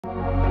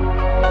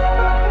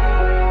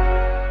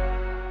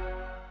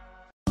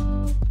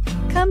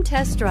Come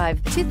test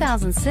drive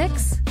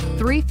 2006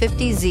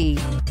 350Z.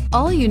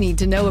 All you need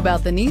to know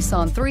about the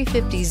Nissan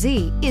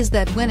 350Z is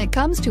that when it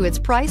comes to its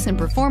price and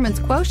performance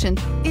quotient,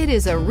 it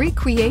is a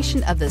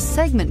recreation of the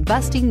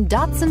segment-busting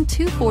Datsun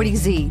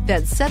 240Z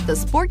that set the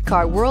sport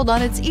car world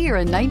on its ear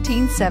in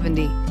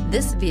 1970.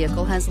 This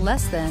vehicle has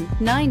less than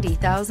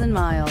 90,000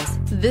 miles.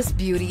 This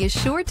beauty is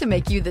sure to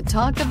make you the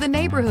talk of the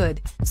neighborhood.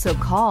 So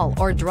call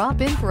or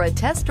drop in for a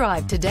test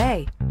drive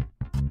today.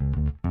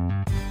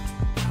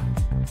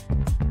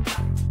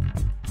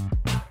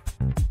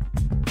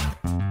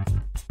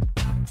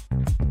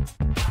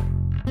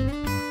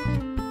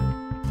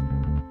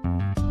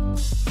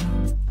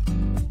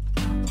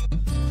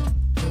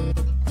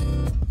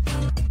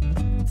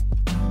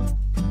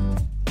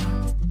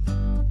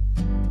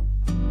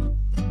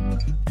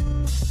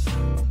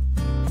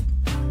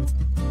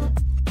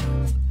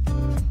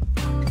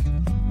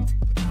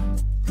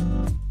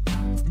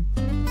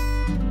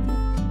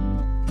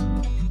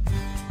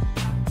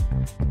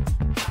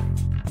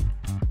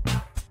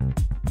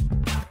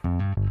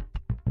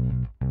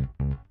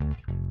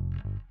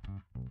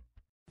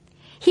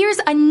 Here's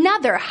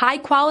another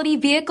high-quality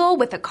vehicle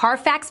with a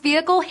CARFAX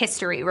Vehicle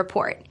History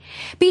Report.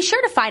 Be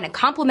sure to find a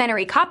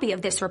complimentary copy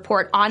of this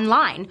report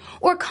online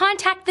or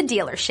contact the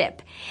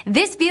dealership.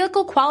 This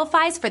vehicle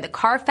qualifies for the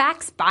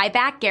CARFAX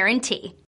Buyback Guarantee.